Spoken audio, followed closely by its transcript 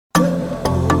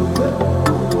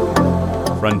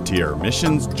Frontier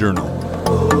Missions Journal.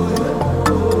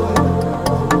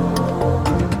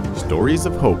 Stories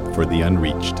of hope for the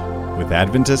unreached with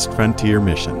Adventist Frontier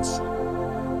Missions.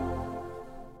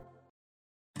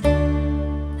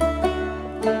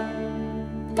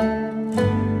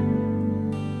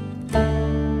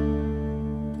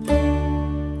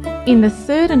 In the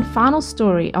third and final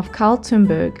story of Carl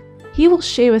Thunberg, he will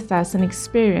share with us an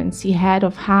experience he had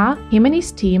of how him and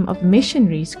his team of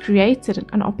missionaries created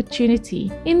an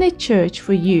opportunity in their church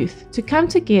for youth to come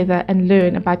together and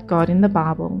learn about God in the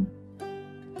Bible.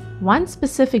 One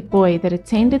specific boy that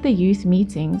attended the youth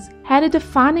meetings had a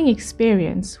defining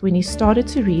experience when he started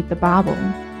to read the Bible.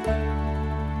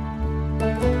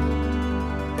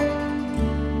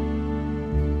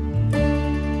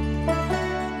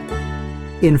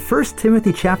 In 1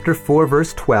 Timothy chapter 4,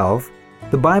 verse 12,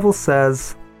 the Bible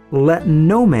says, "Let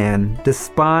no man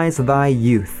despise thy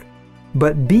youth,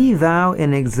 but be thou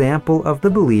an example of the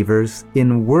believers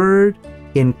in word,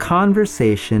 in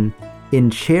conversation, in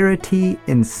charity,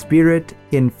 in spirit,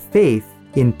 in faith,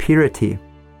 in purity."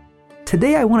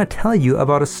 Today I want to tell you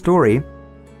about a story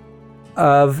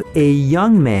of a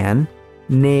young man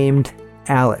named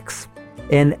Alex.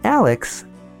 And Alex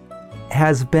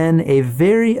has been a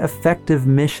very effective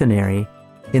missionary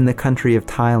in the country of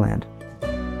Thailand.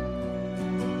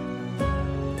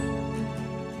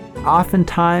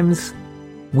 Oftentimes,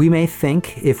 we may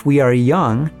think, if we are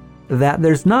young, that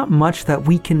there's not much that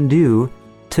we can do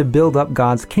to build up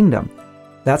God's kingdom.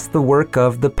 That's the work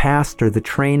of the pastor, the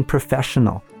trained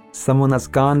professional, someone that's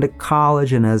gone to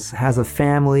college and has a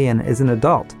family and is an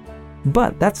adult.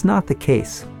 But that's not the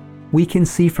case. We can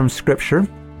see from Scripture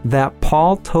that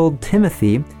Paul told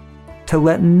Timothy to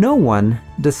let no one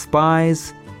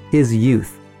despise his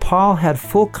youth. Paul had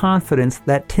full confidence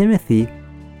that Timothy,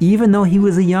 even though he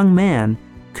was a young man,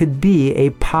 could be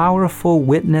a powerful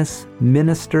witness,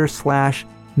 minister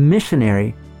 /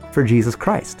 missionary for Jesus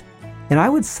Christ. And I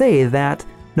would say that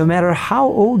no matter how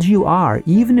old you are,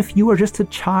 even if you are just a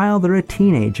child or a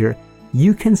teenager,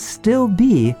 you can still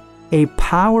be a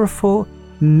powerful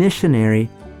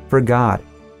missionary for God.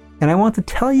 And I want to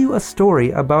tell you a story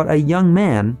about a young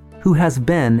man who has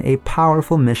been a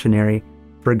powerful missionary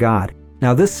for God.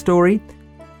 Now, this story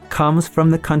comes from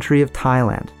the country of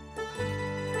Thailand.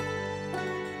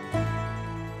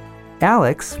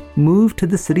 Alex moved to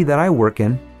the city that I work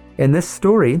in, and this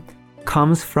story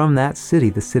comes from that city,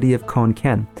 the city of Khon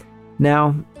Kaen.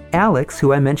 Now, Alex,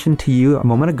 who I mentioned to you a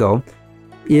moment ago,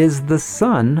 is the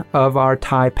son of our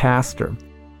Thai pastor.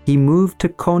 He moved to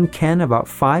Khon Kaen about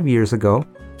 5 years ago.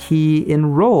 He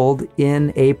enrolled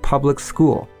in a public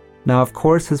school. Now, of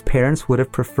course, his parents would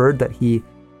have preferred that he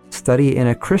study in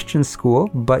a Christian school,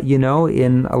 but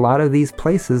in a lot of these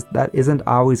places, that isn't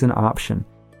always an option.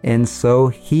 And so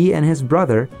he and his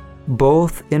brother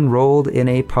both enrolled in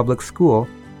a public school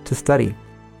to study.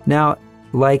 Now,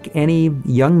 like any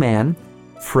young man,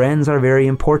 friends are very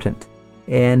important.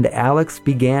 And Alex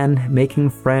began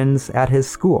making friends at his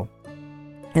school.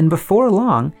 And before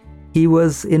long, he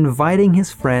was inviting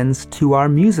his friends to our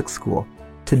music school,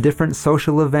 to different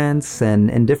social events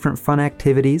and different fun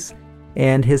activities.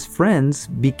 And his friends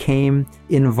became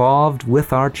involved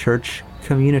with our church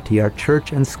community, our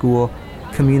church and school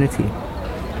community.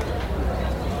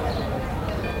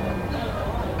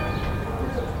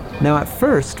 Now, at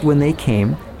first, when they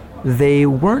came, they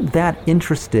weren't that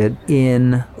interested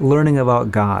in learning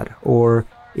about God or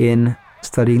in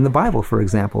studying the Bible, for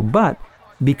example. But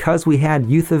because we had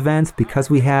youth events, because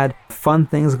we had fun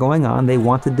things going on, they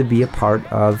wanted to be a part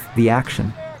of the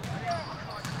action.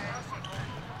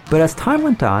 But as time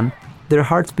went on, their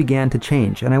hearts began to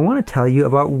change. And I want to tell you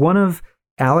about one of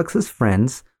Alex's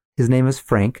friends. His name is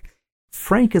Frank.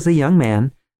 Frank is a young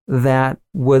man that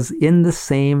was in the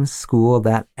same school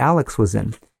that Alex was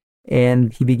in.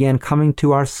 And he began coming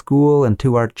to our school and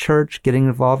to our church, getting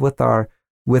involved with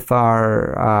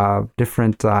our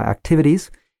different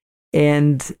activities.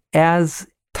 And as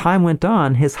time went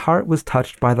on, his heart was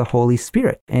touched by the Holy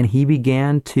Spirit, and he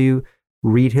began to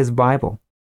read his Bible.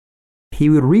 He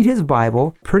would read his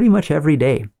Bible pretty much every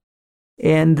day.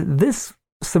 And this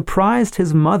surprised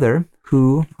his mother,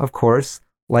 who, of course,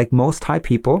 like most Thai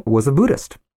people, was a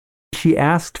Buddhist. She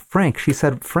asked Frank, she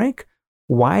said, "Frank,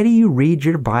 why do you read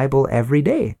your Bible every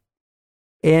day?"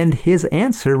 And his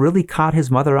answer really caught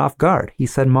his mother off guard. He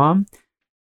said, "Mom,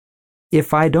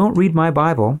 if I don't read my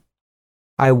Bible,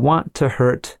 I want to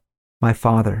hurt my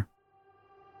father."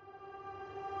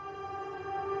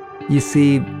 You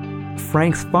see,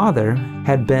 Frank's father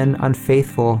had been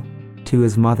unfaithful to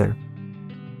his mother.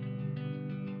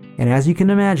 And as you can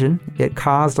imagine, it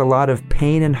caused a lot of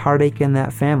pain and heartache in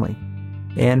that family.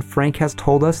 And Frank has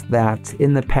told us that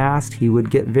in the past he would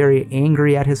get very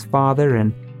angry at his father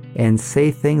and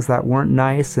say things that weren't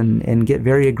nice and get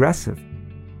very aggressive.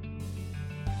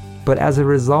 But as a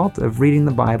result of reading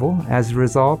the Bible, as a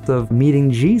result of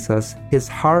meeting Jesus, his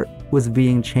heart was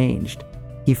being changed.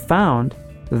 He found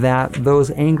that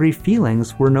those angry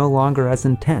feelings were no longer as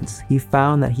intense. He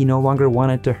found that he no longer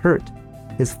wanted to hurt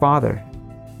his father.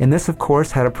 And this, of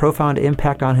course, had a profound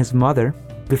impact on his mother.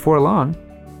 Before long,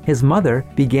 his mother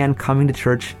began coming to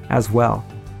church as well.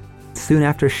 Soon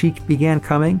after she began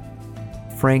coming,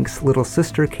 Frank's little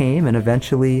sister came, and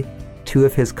eventually 2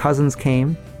 of his cousins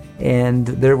came, and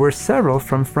there were several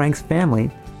from Frank's family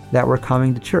that were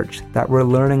coming to church, that were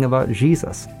learning about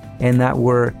Jesus, and that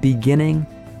were beginning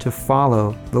to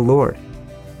follow the Lord.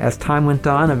 As time went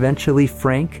on, eventually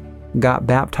Frank got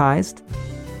baptized.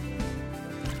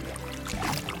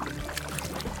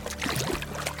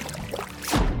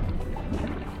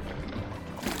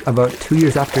 About 2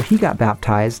 years after he got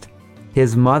baptized,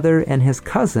 his mother and his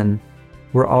cousin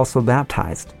were also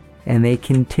baptized. And they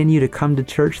continue to come to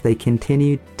church. They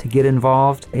continue to get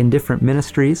involved in different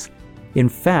ministries. In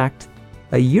fact,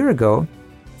 a year ago,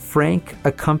 Frank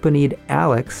accompanied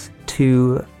Alex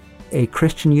to a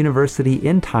Christian university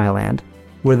in Thailand,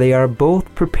 where they are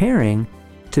both preparing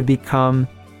to become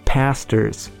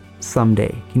pastors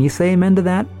someday. Can you say amen to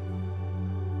that?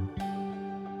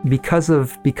 Because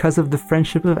of the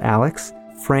friendship of Alex,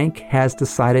 Frank has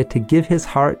decided to give his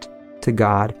heart to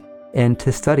God and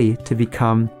to study to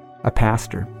become a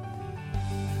pastor.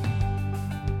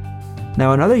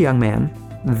 Now, another young man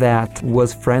that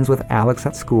was friends with Alex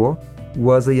at school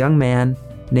was a young man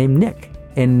named Nick.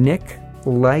 And Nick,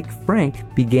 like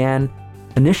Frank, began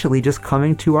initially just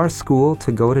coming to our school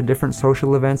to go to different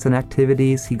social events and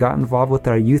activities. He got involved with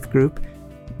our youth group,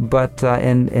 but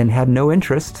and had no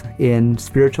interest in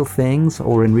spiritual things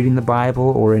or in reading the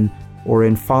Bible or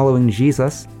in following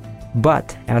Jesus.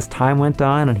 But as time went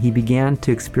on and he began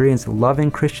to experience a loving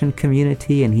Christian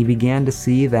community, and he began to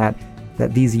see that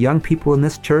these young people in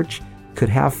this church could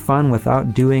have fun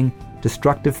without doing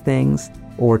destructive things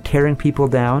or tearing people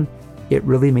down, it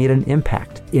really made an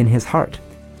impact in his heart.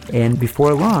 And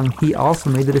before long, he also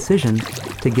made the decision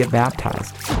to get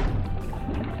baptized.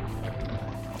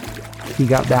 He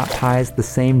got baptized the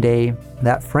same day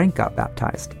that Frank got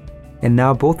baptized. And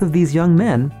now both of these young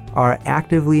men are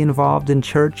actively involved in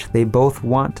church. They both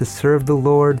want to serve the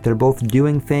Lord. They're both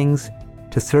doing things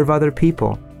to serve other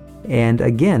people. And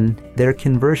again, their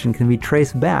conversion can be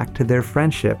traced back to their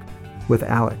friendship with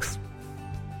Alex.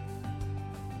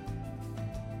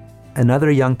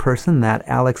 Another young person that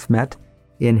Alex met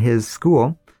in his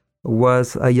school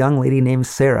was a young lady named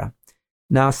Sarah.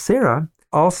 Now, Sarah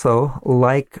also,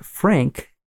 like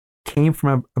Frank, came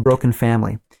from a broken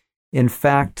family. In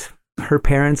fact, her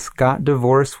parents got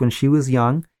divorced when she was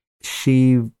young.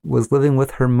 She was living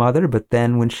with her mother, but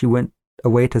then when she went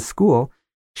away to school,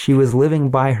 she was living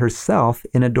by herself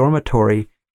in a dormitory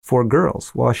for girls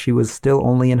while she was still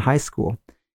only in high school.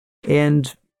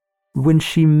 And when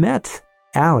she met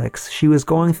Alex, she was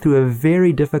going through a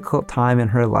very difficult time in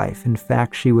her life. In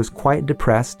fact, she was quite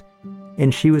depressed,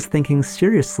 and she was thinking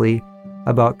seriously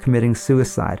about committing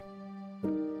suicide.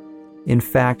 In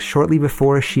fact, shortly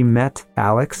before she met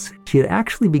Alex, she had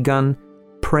actually begun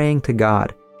praying to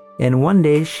God. And one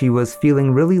day she was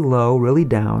feeling really low, really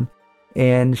down,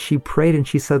 and she prayed and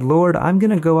she said, "Lord, I'm going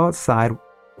to go outside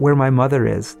where my mother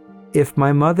is. If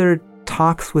my mother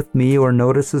talks with me or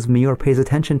notices me or pays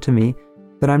attention to me,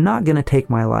 then I'm not going to take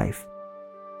my life.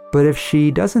 But if she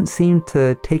doesn't seem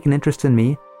to take an interest in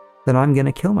me, then I'm going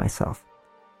to kill myself."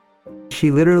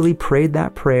 She literally prayed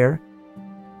that prayer.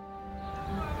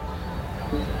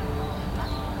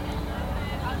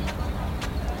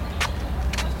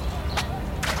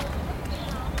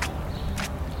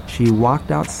 She walked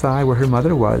outside where her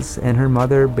mother was, and her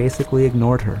mother basically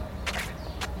ignored her.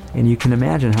 And you can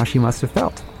imagine how she must have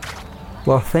felt.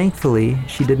 Well, thankfully,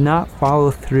 she did not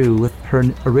follow through with her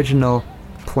original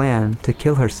plan to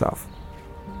kill herself.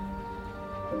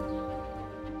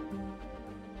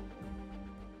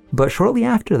 But shortly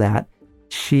after that,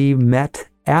 she met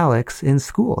Alex in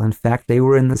school. In fact, they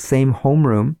were in the same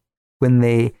homeroom when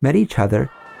they met each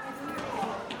other.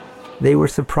 They were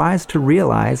surprised to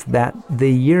realize that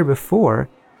the year before,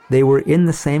 they were in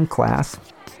the same class,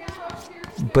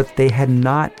 but they had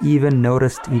not even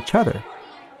noticed each other.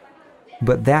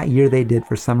 But that year they did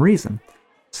for some reason.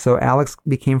 So Alex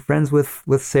became friends with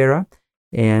Sarah,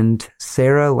 and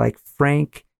Sarah, like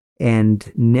Frank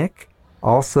and Nick,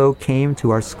 also came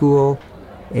to our school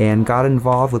and got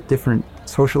involved with different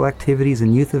social activities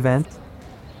and youth events.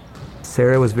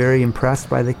 Sarah was very impressed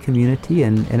by the community,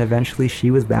 and eventually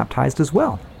she was baptized as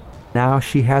well. Now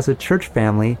she has a church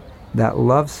family that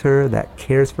loves her, that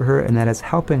cares for her, and that is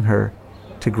helping her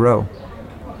to grow.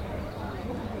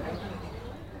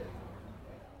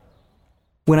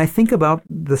 When I think about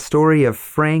the story of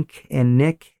Frank and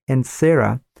Nick and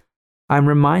Sarah, I'm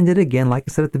reminded again, like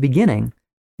I said at the beginning,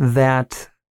 that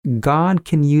God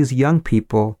can use young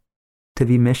people to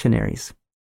be missionaries.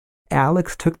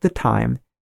 Alex took the time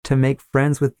to make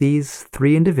friends with these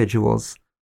 3 individuals.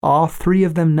 All 3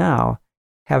 of them now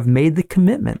have made the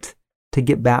commitment to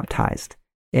get baptized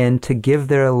and to give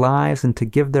their lives and to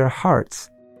give their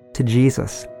hearts to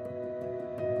Jesus.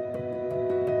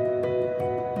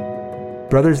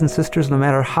 Brothers and sisters, no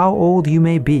matter how old you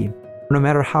may be, no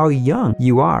matter how young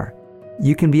you are,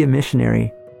 you can be a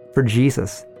missionary for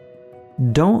Jesus.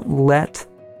 Don't let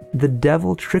the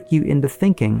devil trick you into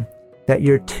thinking that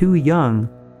you're too young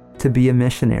to be a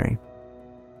missionary.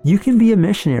 You can be a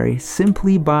missionary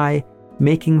simply by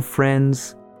making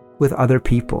friends with other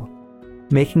people,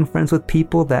 making friends with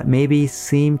people that maybe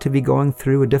seem to be going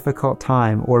through a difficult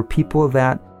time, or people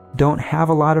that don't have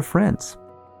a lot of friends.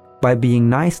 By being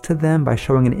nice to them, by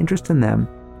showing an interest in them,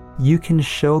 you can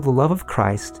show the love of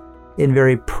Christ in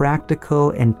very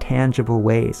practical and tangible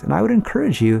ways. And I would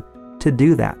encourage you to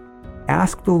do that.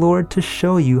 Ask the Lord to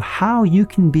show you how you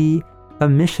can be a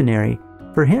missionary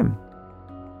for Him.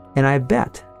 And I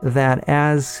bet that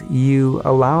as you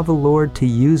allow the Lord to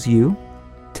use you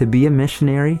to be a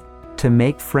missionary, to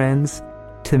make friends,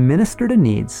 to minister to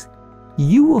needs,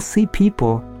 you will see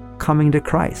people coming to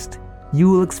Christ. You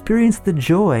will experience the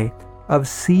joy of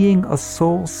seeing a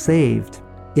soul saved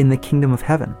in the kingdom of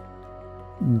heaven.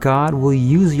 God will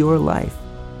use your life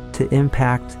to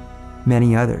impact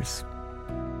many others.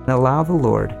 And allow the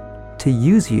Lord to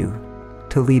use you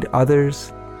to lead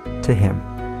others to Him.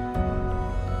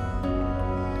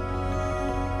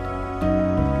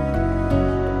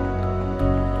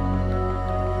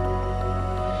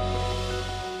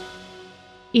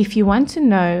 If you want to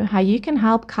know how you can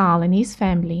help Carl and his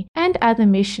family and other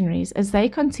missionaries as they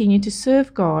continue to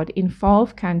serve God in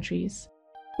 12 countries,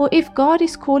 or if God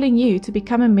is calling you to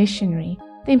become a missionary,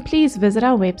 then please visit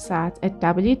our website at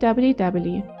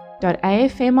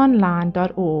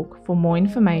www.afmonline.org for more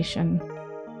information.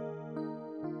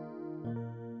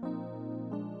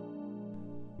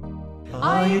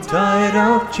 Are you tired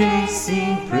of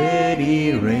chasing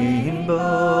pretty rainbows?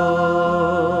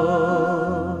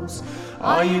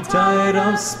 Are you tired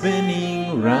of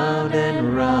spinning round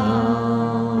and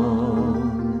round?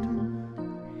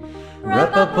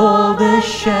 Wrap up all the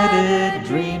shattered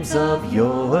dreams of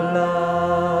your life.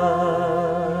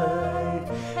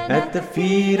 At the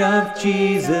feet of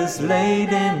Jesus, lay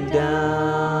them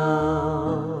down.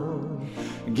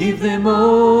 Give them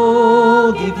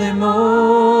all, give them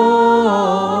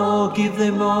all, give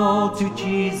them all to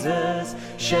Jesus.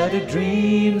 Shattered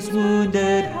dreams,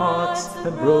 wounded hearts,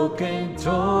 and broken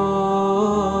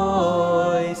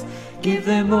toys. Give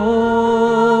them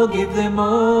all, give them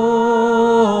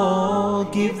all,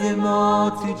 give them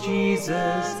all to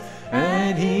Jesus,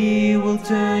 and He will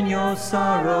turn your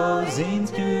sorrows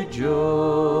into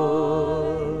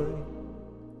joy.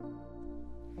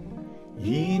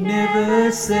 He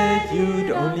never said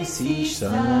you'd only see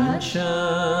sunshine.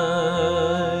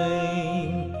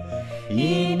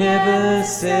 He never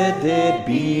said there'd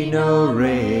be no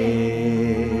rain.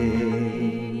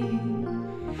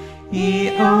 He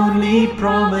only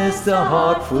promised a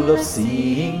heart full of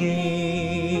singing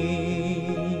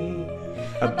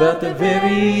about the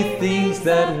very things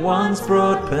that once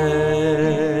brought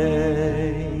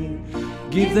pain.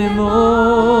 Give them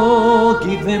all,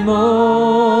 give them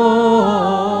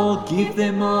all, give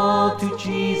them all to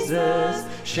Jesus.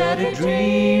 Shattered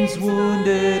dreams,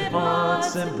 wounded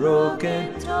hearts, and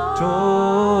broken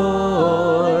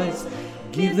toys.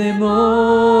 Give them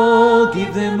all,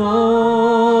 give them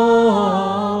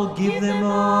all, give them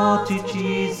all to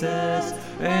Jesus,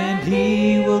 and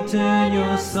He will turn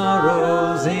your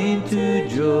sorrows into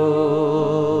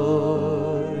joy.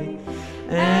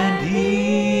 And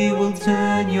He will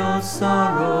turn your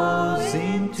sorrows